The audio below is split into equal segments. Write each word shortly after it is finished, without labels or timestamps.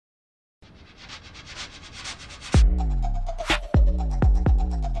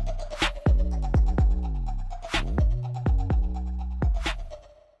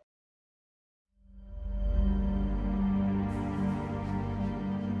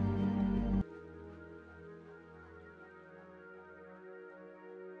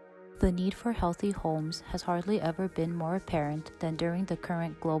The need for healthy homes has hardly ever been more apparent than during the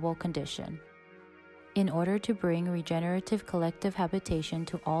current global condition. In order to bring regenerative collective habitation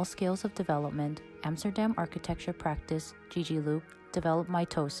to all scales of development, Amsterdam architecture practice GGLoop developed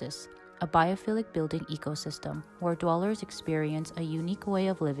Mitosis, a biophilic building ecosystem where dwellers experience a unique way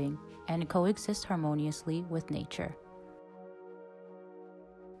of living and coexist harmoniously with nature.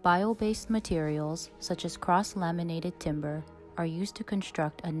 Bio-based materials, such as cross-laminated timber, are used to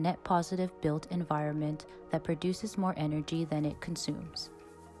construct a net positive built environment that produces more energy than it consumes.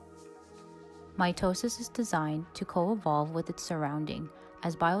 Mitosis is designed to co-evolve with its surrounding,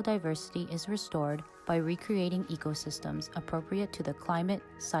 as biodiversity is restored by recreating ecosystems appropriate to the climate,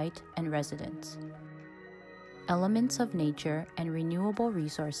 site, and residents. Elements of nature and renewable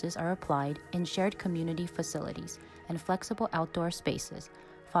resources are applied in shared community facilities and flexible outdoor spaces,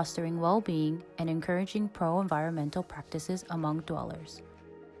 fostering well-being and encouraging pro-environmental practices among dwellers.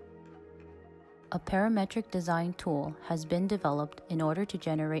 A parametric design tool has been developed in order to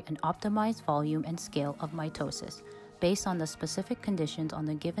generate an optimized volume and scale of mitosis based on the specific conditions on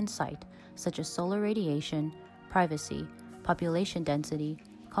the given site, such as solar radiation, privacy, population density,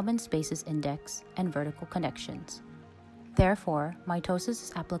 common spaces index, and vertical connections. Therefore, mitosis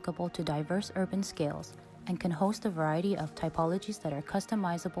is applicable to diverse urban scales and can host a variety of typologies that are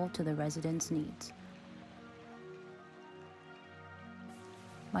customizable to the residents' needs.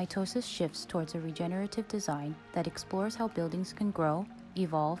 Mitosis shifts towards a regenerative design that explores how buildings can grow,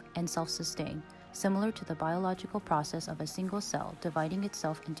 evolve, and self-sustain, similar to the biological process of a single cell dividing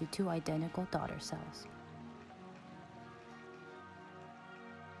itself into two identical daughter cells.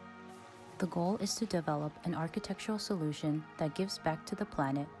 The goal is to develop an architectural solution that gives back to the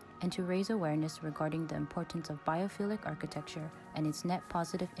planet and to raise awareness regarding the importance of biophilic architecture and its net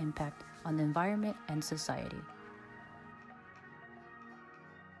positive impact on the environment and society.